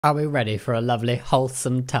Are we ready for a lovely,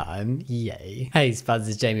 wholesome time? Yay. Hey, Spuds,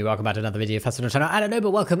 it's Jamie. Welcome back to another video for the channel. I don't know, but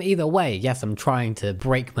welcome either way. Yes, I'm trying to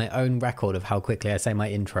break my own record of how quickly I say my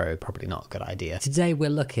intro. Probably not a good idea. Today, we're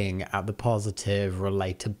looking at the positive,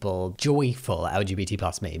 relatable, joyful LGBT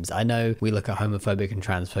plus memes. I know we look at homophobic and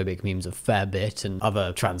transphobic memes a fair bit and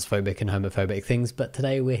other transphobic and homophobic things, but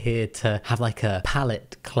today we're here to have like a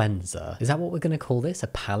palate cleanser. Is that what we're going to call this? A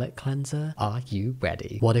palate cleanser? Are you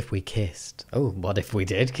ready? What if we kissed? Oh, what if we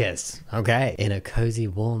did kiss? Okay. In a cozy,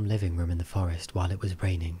 warm living room in the forest while it was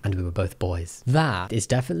raining and we were both boys. That is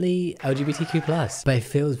definitely LGBTQ+, but it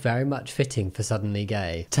feels very much fitting for Suddenly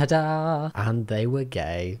Gay. Ta-da! And they were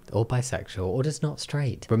gay, or bisexual, or just not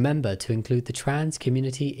straight. Remember to include the trans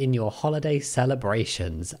community in your holiday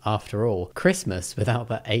celebrations. After all, Christmas without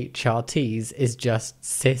the HRTs is just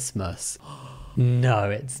Sismas. No,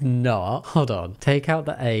 it's not. Hold on. Take out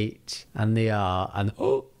the H and the R and...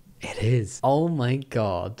 oh, it is. Oh my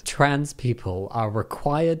god. Trans people are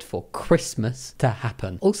required for Christmas to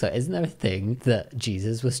happen. Also, isn't there a thing that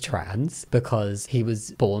Jesus was trans because he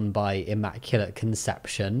was born by immaculate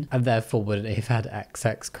conception and therefore wouldn't have had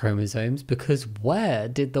XX chromosomes? Because where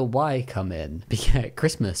did the Y come in? But yeah,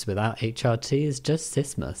 Christmas without HRT is just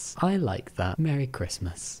Sismas. I like that. Merry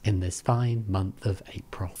Christmas in this fine month of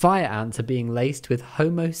April. Fire ants are being laced with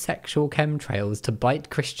homosexual chemtrails to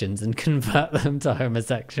bite Christians and convert them to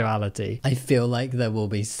homosexuality. I feel like there will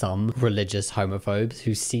be some religious homophobes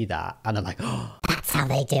who see that and are like, oh, that's how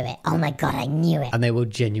they do it. Oh my god, I knew it. And they will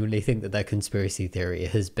genuinely think that their conspiracy theory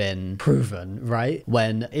has been proven, right?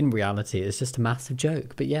 When in reality, it's just a massive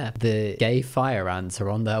joke. But yeah, the gay fire ants are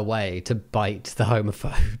on their way to bite the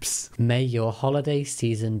homophobes. May your holiday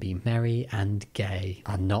season be merry and gay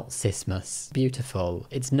and not Sismas. Beautiful.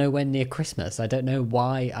 It's nowhere near Christmas. I don't know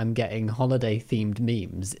why I'm getting holiday themed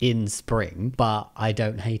memes in spring, but I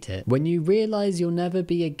don't hate it. When you realize you'll never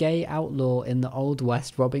be a gay outlaw in the Old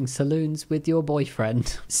West robbing saloons with your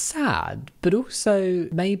boyfriend. Sad, but also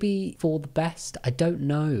maybe for the best. I don't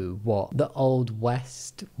know what the Old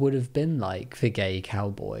West would have been like for gay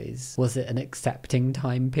cowboys. Was it an accepting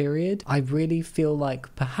time period? I really feel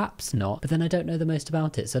like perhaps not, but then I don't know the most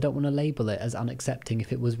about it, so I don't want to label it as unaccepting.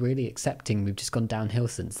 If it was really accepting, we've just gone downhill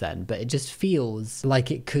since then, but it just feels like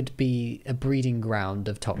it could be a breeding ground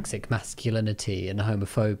of toxic masculinity and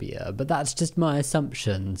homophobia. But that's just my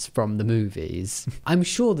assumptions from the movies. I'm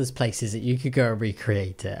sure there's places that you could go and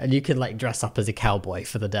recreate it and you could like dress up as a cowboy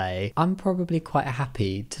for the day. I'm probably quite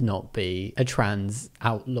happy to not be a trans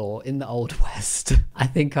outlaw in the Old West. I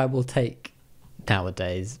think I will take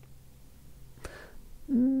nowadays.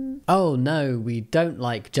 Oh no, we don't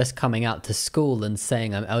like just coming out to school and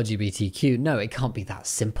saying I'm LGBTQ. No, it can't be that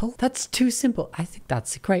simple. That's too simple. I think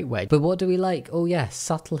that's a great way. But what do we like? Oh yeah,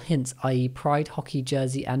 subtle hints, i.e. pride hockey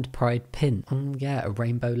jersey and pride pin. Yeah, a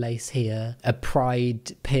rainbow lace here, a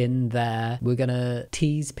pride pin there. We're gonna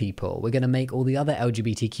tease people. We're gonna make all the other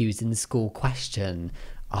LGBTQs in school question,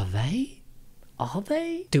 are they? Are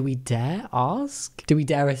they? Do we dare ask? Do we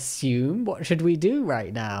dare assume? What should we do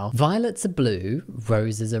right now? Violets are blue,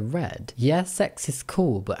 roses are red. Yeah, sex is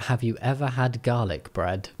cool, but have you ever had garlic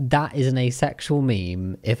bread? That is an asexual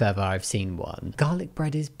meme, if ever I've seen one. Garlic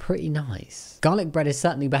bread is pretty nice. Garlic bread is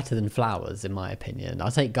certainly better than flowers, in my opinion. I'll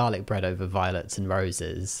take garlic bread over violets and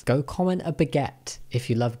roses. Go comment a baguette if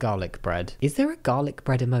you love garlic bread. Is there a garlic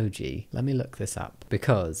bread emoji? Let me look this up.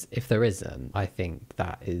 Because if there isn't, I think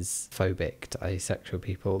that is phobic to asexual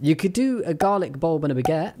people. You could do a garlic bulb and a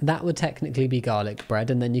baguette. That would technically be garlic bread.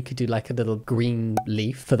 And then you could do like a little green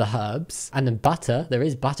leaf for the herbs. And then butter. There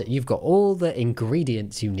is butter. You've got all the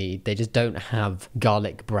ingredients you need. They just don't have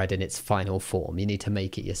garlic bread in its final form. You need to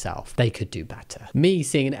make it yourself. They could do better. Me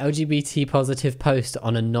seeing an LGBT positive post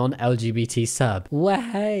on a non-LGBT sub. Well,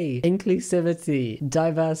 hey, inclusivity,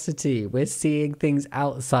 diversity. We're seeing things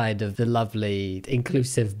outside of the lovely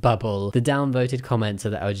inclusive bubble. The downvoted comments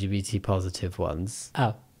are the LGBT positive ones.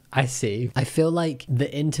 Oh, I see. I feel like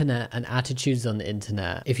the internet and attitudes on the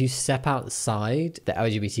internet, if you step outside the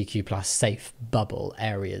LGBTQ plus safe bubble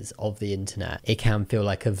areas of the internet, it can feel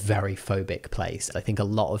like a very phobic place. I think a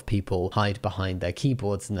lot of people hide behind their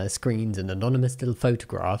keyboards and their screens and anonymous little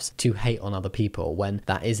photographs to hate on other people when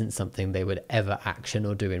that isn't something they would ever action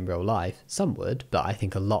or do in real life. Some would, but I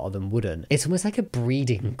think a lot of them wouldn't. It's almost like a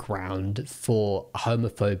breeding ground for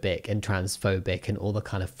homophobic and transphobic and all the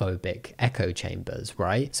kind of phobic echo chambers,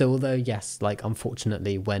 right? So although yes, like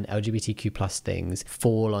unfortunately when LGBTQ plus things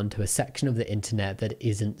fall onto a section of the internet that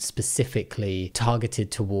isn't specifically targeted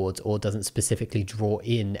towards or doesn't specifically draw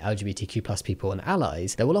in LGBTQ plus people and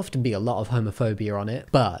allies, there will often be a lot of homophobia on it.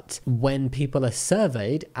 But when people are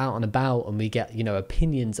surveyed out and about and we get, you know,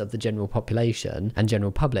 opinions of the general population and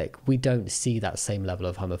general public, we don't see that same level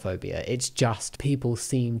of homophobia. It's just people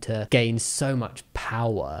seem to gain so much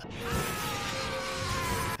power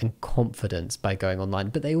and confidence by going online,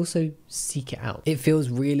 but they also seek it out. It feels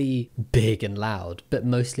really big and loud, but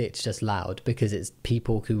mostly it's just loud because it's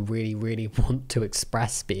people who really want to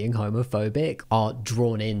express being homophobic are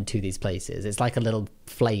drawn into these places. It's like a little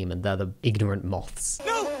flame and they're the ignorant moths.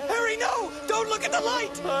 No, Harry, no! Don't look at the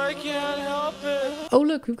light! I can't help it. Oh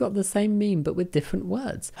look, we've got the same meme but with different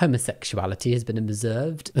words. Homosexuality has been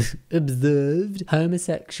observed.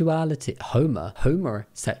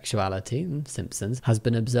 Homosexuality, Simpsons, has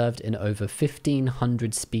been observed in over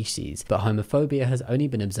 1,500 species, but homophobia has only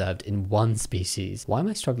been observed in one species. Why am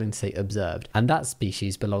I struggling to say observed? And that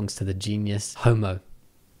species belongs to the genus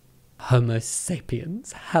Homo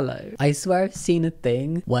sapiens. Hello. I swear I've seen a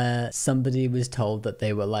thing where somebody was told that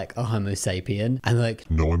they were like a Homo sapien and like,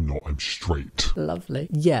 no, I'm not, I'm straight. Lovely.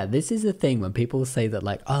 Yeah, this is the thing when people say that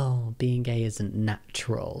like, oh, being gay isn't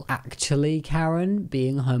natural. Actually, Karen,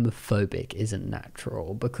 being homophobic isn't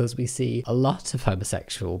natural because we see a lot of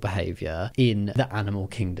homosexual behavior in the animal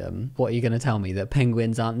kingdom. What are you going to tell me? That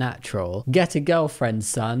penguins aren't natural? Get a girlfriend,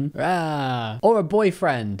 son. Ah. Or a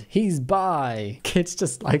boyfriend. He's bi. Kids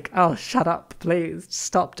just like, oh, shut up, please.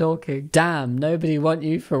 Stop talking. Damn, nobody want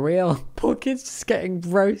you for real. Poor kid's just getting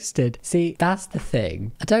roasted. See, that's the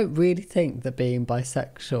thing. I don't really think that being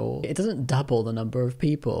bisexual, it doesn't double the number of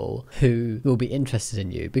people who will be interested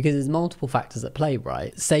in you because there's multiple factors at play,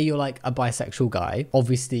 right? Say you're like a bisexual guy.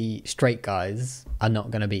 Obviously, straight guys are not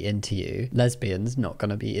going to be into you. Lesbians not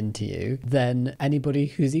going to be into you. Then anybody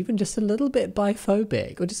who's even just a little bit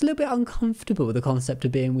biphobic or just a little bit uncomfortable with the concept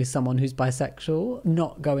of being with someone who's bisexual,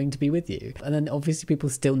 not going to be with you. And then obviously people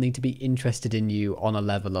still need to be interested in you on a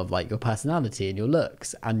level of like your personality and your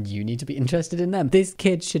looks, and you need to be interested in them. This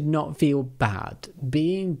kid should not feel bad.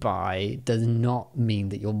 Being bi does not mean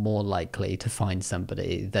that you're more likely to find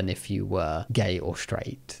somebody than if you were gay or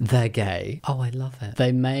straight. They're gay. Oh, I love it.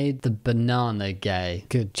 They made the banana gay.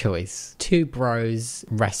 Good choice. Two bros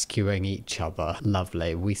rescuing each other.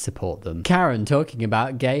 Lovely. We support them. Karen talking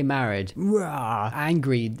about gay marriage. Rah!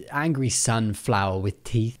 Angry sunflower with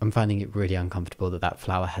teeth. I'm finding it really uncomfortable that that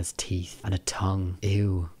flower has teeth and a tongue.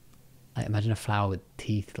 Ew. Like, imagine a flower with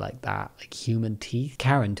teeth like that, like human teeth.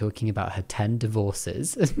 Karen talking about her 10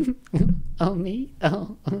 divorces. Oh, me?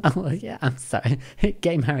 Oh, yeah, I'm sorry.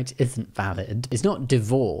 Gay marriage isn't valid. It's not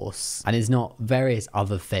divorce, and it's not various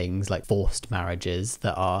other things like forced marriages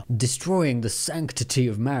that are destroying the sanctity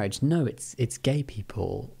of marriage. No, it's gay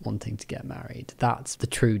people wanting to get married. That's the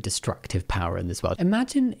true destructive power in this world.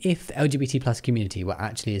 Imagine if the LGBT plus community were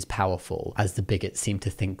actually as powerful as the bigots seem to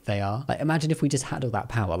think they are. Like, imagine if we just had all that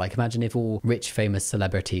power. Like, imagine if all rich, famous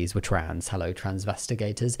celebrities were trans. Hello,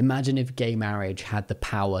 transvestigators. Imagine if gay marriage had the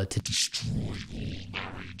power to destroy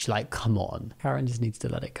marriage. Like, come on. Karen just needs to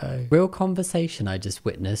let it go. Real conversation I just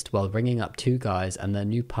witnessed while ringing up two guys and their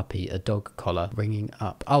new puppy, a dog collar. Ringing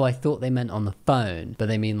up. Oh, I thought they meant on the phone, but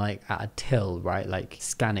they mean like at a till, right? Like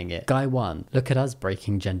scanning it. Guy 1, look at us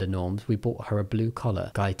breaking gender norms. We bought her a blue collar.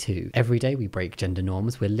 Guy 2, every day we break gender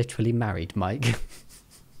norms. We're literally married, Mike.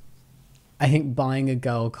 I think buying a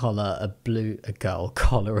girl collar a blue...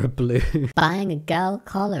 Buying a girl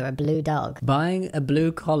collar a blue dog. Buying a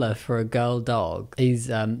blue collar for a girl dog is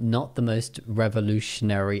not the most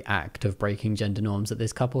revolutionary act of breaking gender norms that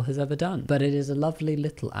this couple has ever done. But it is a lovely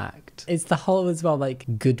little act. It's the whole as well,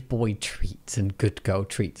 like good boy treats and good girl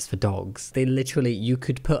treats for dogs. They literally, you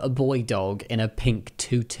could put a boy dog in a pink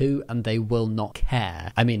tutu and they will not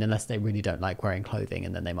care. I mean, unless they really don't like wearing clothing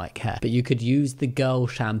and then they might care. But you could use the girl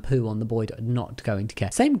shampoo on the boy dog, not going to care.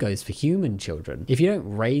 Same goes for human children. If you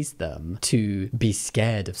don't raise them to be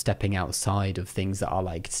scared of stepping outside of things that are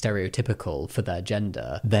like stereotypical for their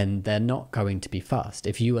gender, then they're not going to be fussed.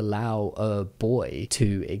 If you allow a boy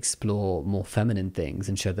to explore more feminine things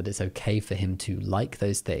and show that it's okay for him to like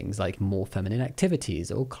those things, like more feminine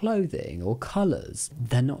activities or clothing or colors,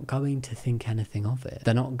 they're not going to think anything of it.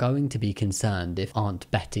 They're not going to be concerned if Aunt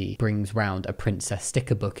Betty brings round a princess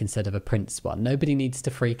sticker book instead of a prince one. Nobody needs to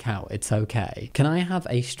freak out. It's okay. Can I have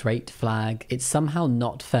a straight flag? It's somehow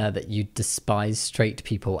not fair that you despise straight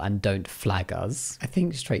people and don't flag us. I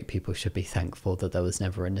think straight people should be thankful that there was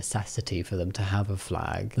never a necessity for them to have a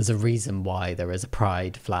flag. There's a reason why there is a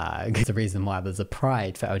pride flag. There's a reason why there's a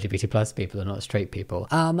pride for LGBT plus people and not straight people.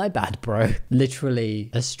 My bad, bro. Literally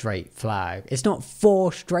a straight flag. It's not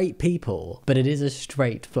for straight people, but it is a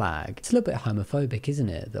straight flag. It's a little bit homophobic, isn't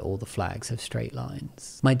it, that all the flags have straight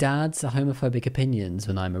lines? My dad's homophobic opinions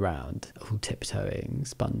when I'm around. Oh, tiptoeing.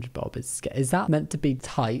 SpongeBob is that meant to be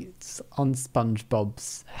tights on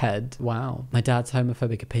SpongeBob's head? Wow. My dad's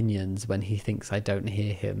homophobic opinions when he thinks I don't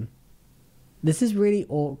hear him. This is really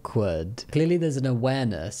awkward. Clearly there's an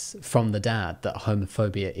awareness from the dad that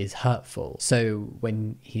homophobia is hurtful. So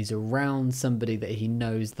when he's around somebody that he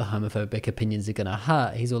knows the homophobic opinions are gonna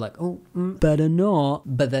hurt, he's all like, oh, better not.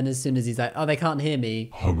 But then as soon as he's like, oh, they can't hear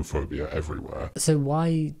me. Homophobia everywhere. So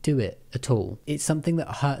why do it at all? It's something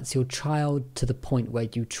that hurts your child to the point where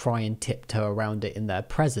you try and tiptoe around it in their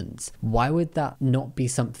presence. Why would that not be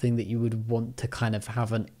something that you would want to kind of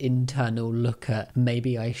have an internal look at?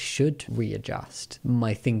 Maybe I should readjust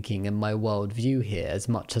my thinking and my worldview here as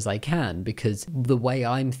much as I can, because the way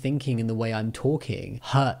I'm thinking and the way I'm talking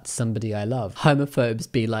hurts somebody I love.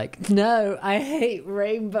 Homophobes be like, no, I hate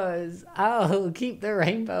rainbows. Oh, keep the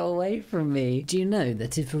rainbow away from me. Do you know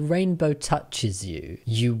that if a rainbow touches you,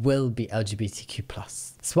 you will be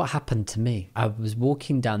LGBTQ+. It's what happened to me. I was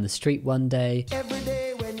walking down the street one day. Every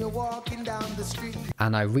day when you're walking down the street.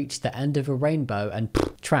 And I reached the end of a rainbow and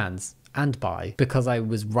trans. And bi, because I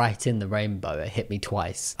was right in the rainbow, it hit me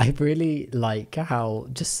twice. I really like how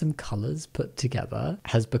just some colours put together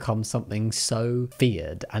has become something so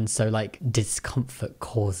feared and so like discomfort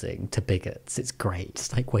causing to bigots. It's great.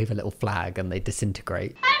 Just like wave a little flag and they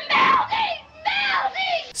disintegrate. I'm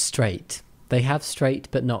melting! Straight. They have straight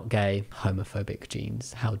but not gay homophobic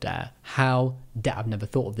genes. How dare. How dare. I've never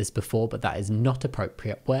thought of this before, but that is not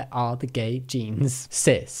appropriate. Where are the gay genes?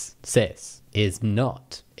 Cis is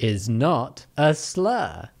not a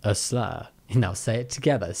slur. A slur. Now say it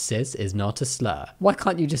together. Cis is not a slur. Why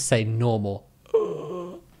can't you just say normal?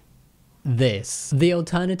 This. The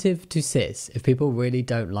alternative to cis, if people really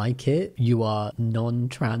don't like it, you are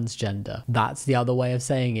non-transgender. That's the other way of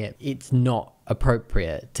saying it. It's not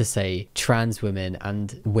appropriate to say trans women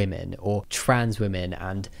and women, or trans women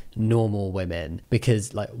and normal women,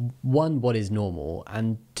 because like, one, what is normal,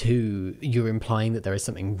 and two, you're implying that there is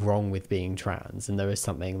something wrong with being trans and there is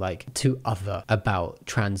something like too other about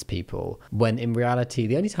trans people, when in reality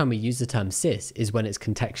the only time we use the term cis is when it's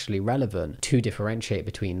contextually relevant to differentiate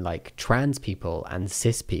between like trans people and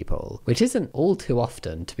cis people, which isn't all too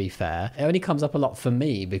often, to be fair. It only comes up a lot for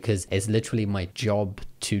me because it's literally my job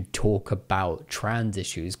to talk about trans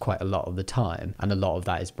issues quite a lot of the time, and a lot of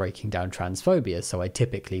that is breaking down transphobia, so I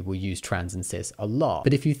typically will use trans and cis a lot.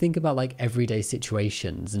 But if you think about like everyday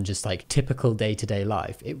situations and just like typical day-to-day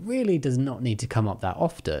life, it really does not need to come up that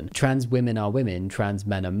often. Trans women are women, trans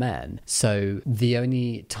men are men, so the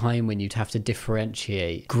only time when you'd have to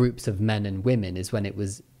differentiate groups of men and women is when it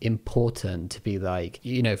was important to be like,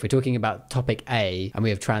 you know, if we're talking about topic A and we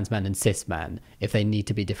have trans men and cis men, if they need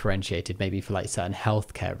to be differentiated maybe for like certain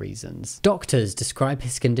healthcare reasons. Doctors describe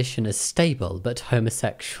his condition as stable but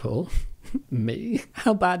homosexual. Me?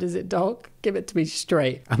 How bad is it, doc? Give it to me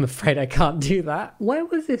straight. I'm afraid I can't do that. Where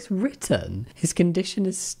was this written? His condition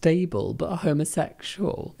is stable but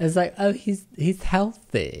homosexual. It's like, oh, he's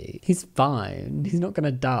healthy. He's fine. He's not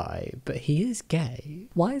gonna die, but he is gay.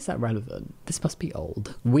 Why is that relevant? This must be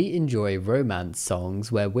old. We enjoy romance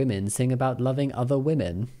songs where women sing about loving other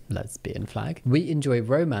women. Lesbian flag. We enjoy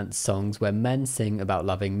romance songs where men sing about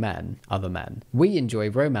loving men, other men. We enjoy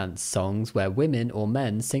romance songs where women or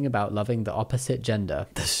men sing about loving the opposite gender.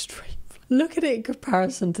 The straight. Look at it in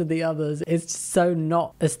comparison to the others. It's so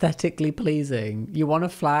not aesthetically pleasing. You want a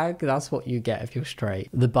flag? That's what you get if you're straight.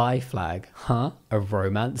 The bi flag. Huh? A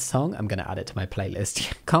romance song? I'm going to add it to my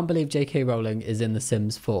playlist. Can't believe J.K. Rowling is in The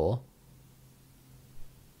Sims 4.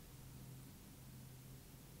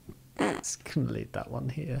 Can leave that one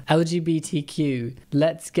here. LGBTQ.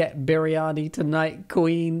 Let's get biryani tonight,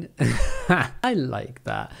 queen. I like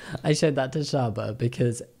that. I showed that to Shaba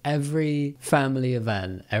because every family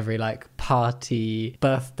event, every like party,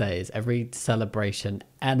 birthdays, every celebration,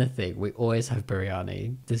 anything, we always have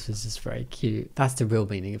biryani. This was just very cute. That's the real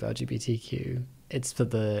meaning of LGBTQ. It's for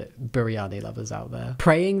the biryani lovers out there.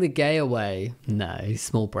 Praying the gay away. No,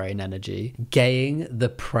 small brain energy. Gaying the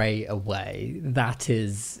prey away. That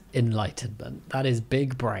is enlightenment. That is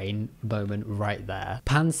big brain moment right there.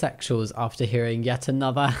 Pansexuals after hearing yet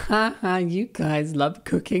another haha you guys love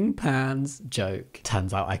cooking pans joke.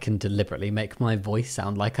 Turns out I can deliberately make my voice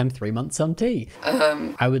sound like I'm 3 months on tea.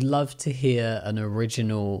 I would love to hear an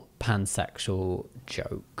original pansexual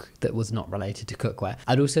joke that was not related to cookware.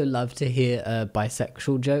 I'd also love to hear a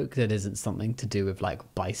bisexual joke that isn't something to do with like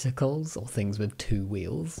bicycles or things with 2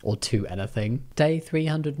 wheels or 2 anything. Day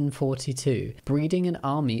 342. Breeding an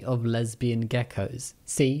army of lesbian geckos.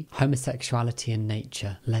 See, homosexuality in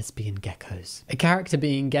nature, lesbian geckos. A character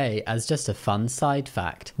being gay as just a fun side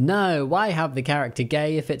fact. No, why have the character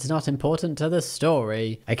gay if it's not important to the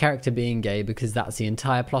story? A character being gay because that's the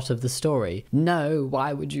entire plot of the story. No,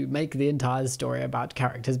 why would you make the entire story about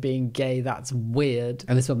characters being gay? That's weird.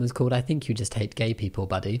 And this one was called I Think You Just Hate Gay People,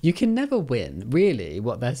 Buddy. You can never win. Really,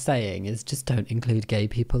 what they're saying is just don't include gay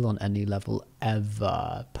people on any level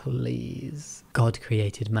ever, please. God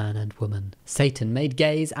created man and woman. Satan made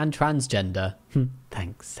gays and transgender.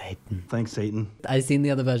 Thanks, Satan. Thanks, Satan. I've seen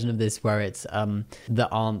the other version of this where it's the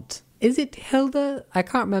aunt. Is it Hilda? I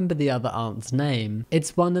can't remember the other aunt's name.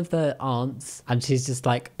 It's one of the aunts, and she's just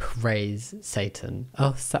like, praise Satan.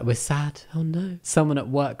 Oh, we're sad. Oh no. Someone at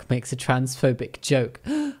work makes a transphobic joke.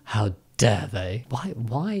 How dare they?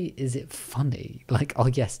 Why is it funny? Like, oh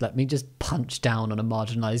yes, let me just punch down on a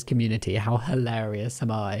marginalized community. How hilarious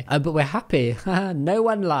am I? But we're happy. No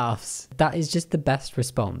one laughs. That is just the best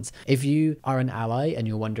response. If you are an ally and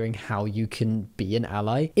you're wondering how you can be an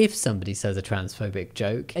ally, if somebody says a transphobic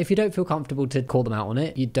joke, if you don't feel comfortable to call them out on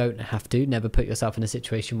it, you don't have to. Never put yourself in a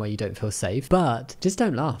situation where you don't feel safe, but just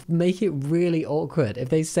don't laugh. Make it really awkward. If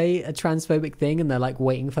they say a transphobic thing and they're like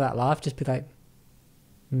waiting for that laugh, just be like,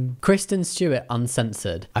 Kristen Stewart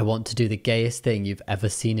uncensored. I want to do the gayest thing you've ever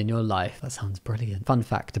seen in your life. That sounds brilliant. Fun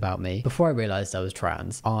fact about me. Before I realized I was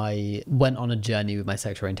trans, I went on a journey with my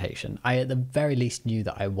sexual orientation. I at the very least knew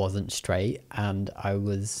that I wasn't straight, and I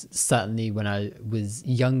was certainly, when I was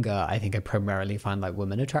younger, I think I primarily find like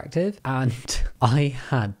women attractive, and I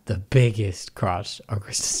had the biggest crush on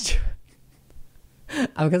Kristen Stewart.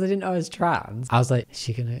 And because I didn't know I was trans, I was like, is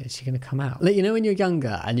she gonna come out? Like, you know, when you're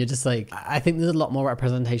younger and you're just like, I think there's a lot more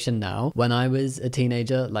representation now. When I was a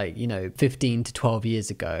teenager, like, you know, 15 to 12 years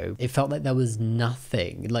ago, it felt like there was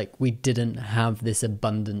nothing. Like, we didn't have this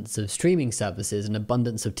abundance of streaming services, an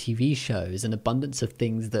abundance of TV shows, an abundance of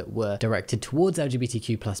things that were directed towards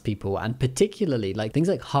LGBTQ plus people, and particularly like things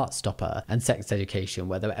like Heartstopper and Sex Education,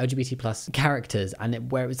 where there were LGBT plus characters, and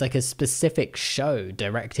where it was like a specific show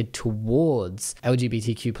directed towards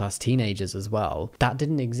LGBTQ plus teenagers as well. That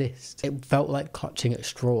didn't exist. It felt like clutching at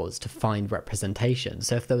straws to find representation.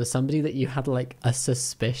 So if there was somebody that you had like a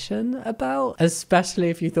suspicion about, especially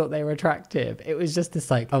if you thought they were attractive, it was just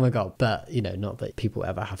this like, oh my god. But you know, not that people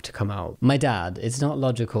ever have to come out. My dad, it's not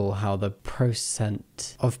logical how the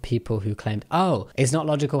percent of people who claimed, it's not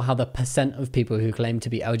logical how the percent of people who claim to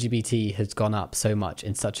be LGBT has gone up so much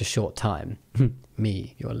in such a short time.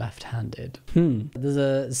 Me, you're left-handed. There's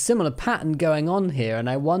a similar pattern going on here, and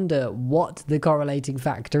I wonder what the correlating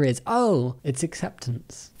factor is. Oh, it's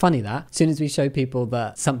acceptance. Funny that. As soon as we show people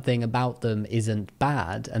that something about them isn't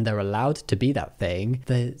bad and they're allowed to be that thing,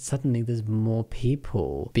 suddenly there's more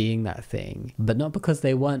people being that thing. But not because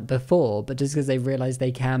they weren't before, but just because they realize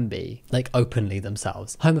they can be, like, openly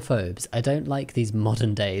themselves. Homophobes. I don't like these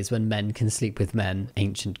modern days when men can sleep with men.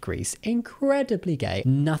 Ancient Greece. Incredibly gay.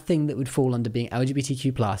 Nothing that would fall under being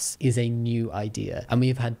LGBTQ plus is a new idea, and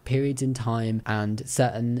we've had periods in time and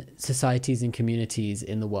certain societies and communities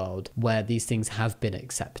in the world where these things have been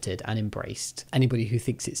accepted and embraced. Anybody who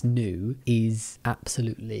thinks it's new is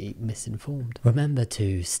absolutely misinformed. Remember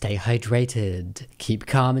to stay hydrated, keep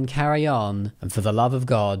calm and carry on, and for the love of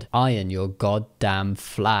God, iron your goddamn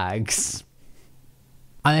flags.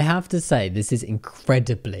 I have to say, this is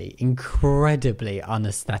incredibly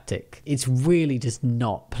unaesthetic. It's really just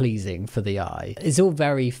not pleasing for the eye. It's all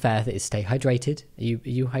very fair that it's stay hydrated. Are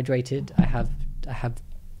you hydrated? I have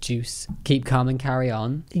juice. Keep calm and carry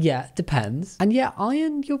on. Yeah, depends. And yeah,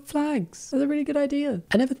 iron your flags. That's a really good idea.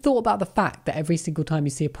 I never thought about the fact that every single time you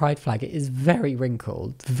see a pride flag, it is very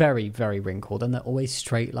wrinkled. Very, very wrinkled. And they're always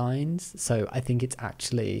straight lines. So I think it's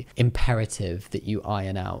actually imperative that you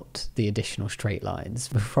iron out the additional straight lines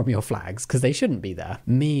from your flags, because they shouldn't be there.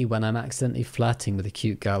 Me, when I'm accidentally flirting with a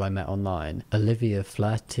cute girl I met online, Olivia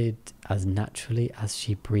flirted as naturally as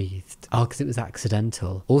she breathed. Oh, because it was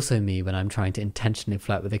accidental. Also me when I'm trying to intentionally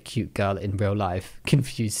flirt with a cute girl in real life,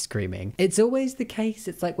 confused screaming. It's always the case.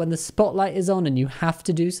 It's like when the spotlight is on and you have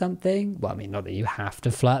to do something. Well, I mean, not that you have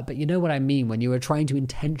to flirt, but you know what I mean. When you are trying to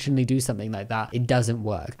intentionally do something like that, it doesn't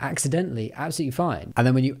work. Accidentally, absolutely fine. And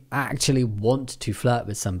then when you actually want to flirt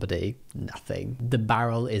with somebody, nothing. The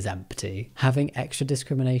barrel is empty. Having extra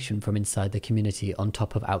discrimination from inside the community on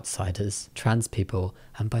top of outsiders, trans people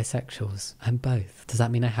and bisexuals. I'm both. Does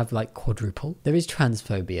that mean I have like quadruple? There is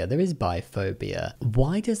transphobia, there is biphobia.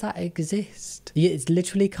 Why does that exist? It's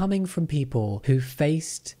literally coming from people who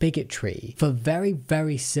faced bigotry for very,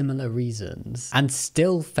 very similar reasons and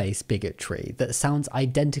still face bigotry that sounds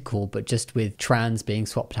identical, but just with trans being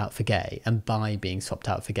swapped out for gay and bi being swapped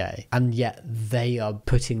out for gay. And yet they are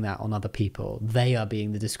putting that on other people. They are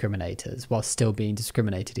being the discriminators while still being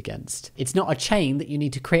discriminated against. It's not a chain that you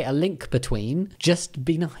need to create a link between. Just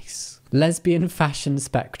be nice. Lesbian fashion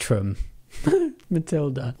spectrum.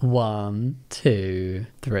 Matilda. 1, 2,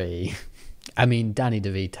 3. I mean, Danny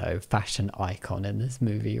DeVito, fashion icon in this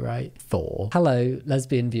movie, right? 4. Hello,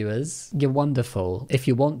 lesbian viewers. You're wonderful. If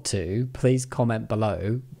you want to, please comment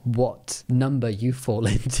below what number you fall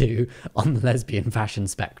into on the lesbian fashion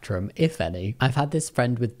spectrum, if any. I've had this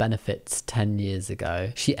friend with benefits 10 years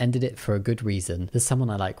ago. She ended it for a good reason. There's someone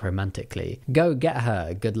I like romantically. Go get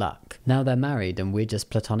her. Good luck. Now they're married and we're just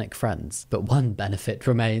platonic friends. But one benefit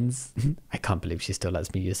remains. I can't believe she still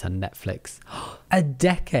lets me use her Netflix. A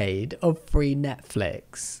decade of free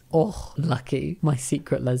Netflix. Oh, lucky. My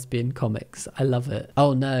secret lesbian comics. I love it.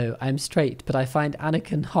 Oh no, I'm straight, but I find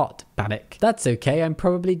Anakin hot. Panic. That's okay, I'm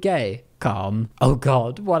probably gay. Calm. Oh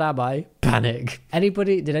god, what am I? Panic.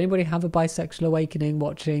 Did anybody have a bisexual awakening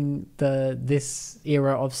watching this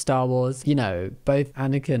era of Star Wars? You know, both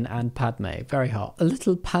Anakin and Padme, very hot. A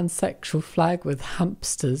little pansexual flag with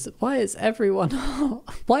hamsters. Why is everyone hot?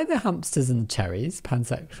 Why are the hamsters and cherries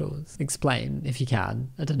pansexuals? Explain if you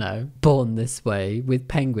can. I don't know. Born this way with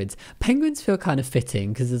penguins. Penguins feel kind of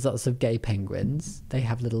fitting because there's lots of gay penguins. They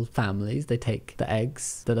have little families. They take the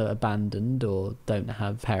eggs that are abandoned or don't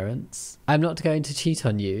have parents. I'm not going to cheat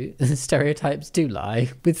on you. Stereotypes do lie.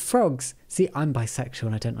 With frogs. See, I'm bisexual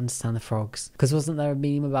and I don't understand the frogs. Because wasn't there a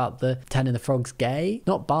meme about the 10 and the frogs gay?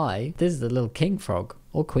 Not bi. This is the little king frog.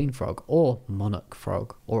 Or queen frog. Or monarch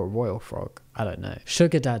frog. Or a royal frog. I don't know.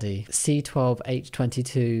 Sugar daddy.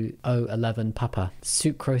 C12H22O11 papa.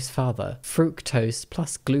 Sucrose father. Fructose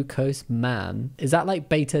plus glucose man. Is that like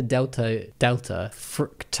beta delta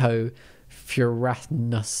fructo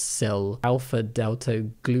furanosyl alpha delta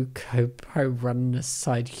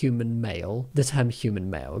glucopyranoside human male? The term human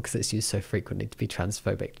male, because it's used so frequently to be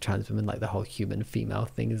transphobic to trans women, like the whole human female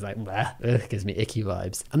thing is like, bleh, ugh, gives me icky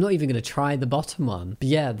vibes. I'm not even going to try the bottom one. But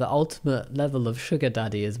yeah, the ultimate level of sugar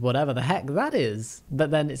daddy is whatever the heck that is.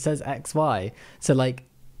 But then it says XY. So like,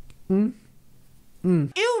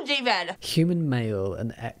 Ew, David! Human male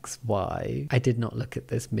and XY. I did not look at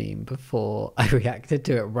this meme before I reacted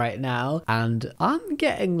to it right now, and I'm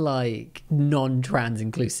getting like non-trans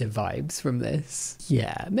inclusive vibes from this.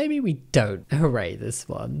 Yeah, maybe we don't hooray this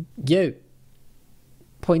one. You.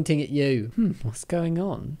 Pointing at you. What's going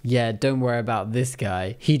on? Yeah, don't worry about this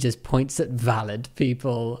guy. He just points at valid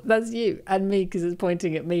people. That's you and me because it's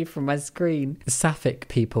pointing at me from my screen. Sapphic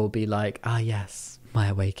people be like, ah yes, my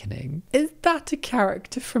awakening. Is that a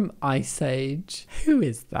character from Ice Age? Who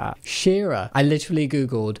is that? She-Ra. I literally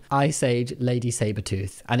googled Ice Age Lady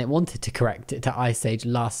Sabretooth and it wanted to correct it to Ice Age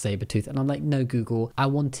Last Sabretooth, and I'm like, no Google, I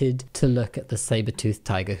wanted to look at the Sabretooth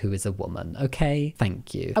tiger who is a woman, okay?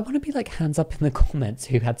 Thank you. I want to be like, hands up in the comments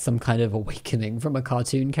who had some kind of awakening from a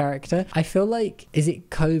cartoon character. I feel like, is it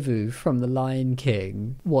Kovu from The Lion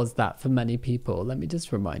King? Was that for many people? Let me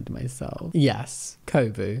just remind myself. Yes,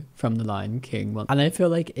 Kovu from The Lion King. And I feel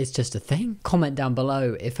like it's just a thing. Comment down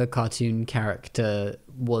below if a cartoon character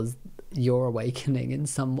was your awakening in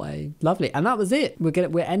some way. Lovely. And that was it.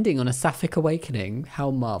 We're ending on a sapphic awakening.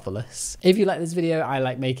 How marvelous. If you like this video, I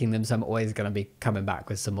like making them, so I'm always going to be coming back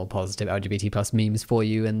with some more positive LGBT plus memes for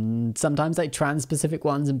you, and sometimes like trans specific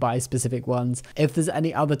ones and bi specific ones. If there's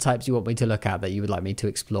any other types you want me to look at that you would like me to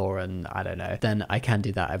explore, and I don't know, then I can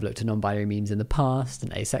do that. I've looked at non-binary memes in the past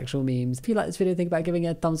and asexual memes. If you like this video, think about giving it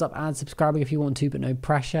a thumbs up and subscribing if you want to, but no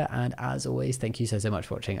pressure. And as always, thank you so much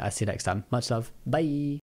for watching. I'll see you next time. Much love. Bye.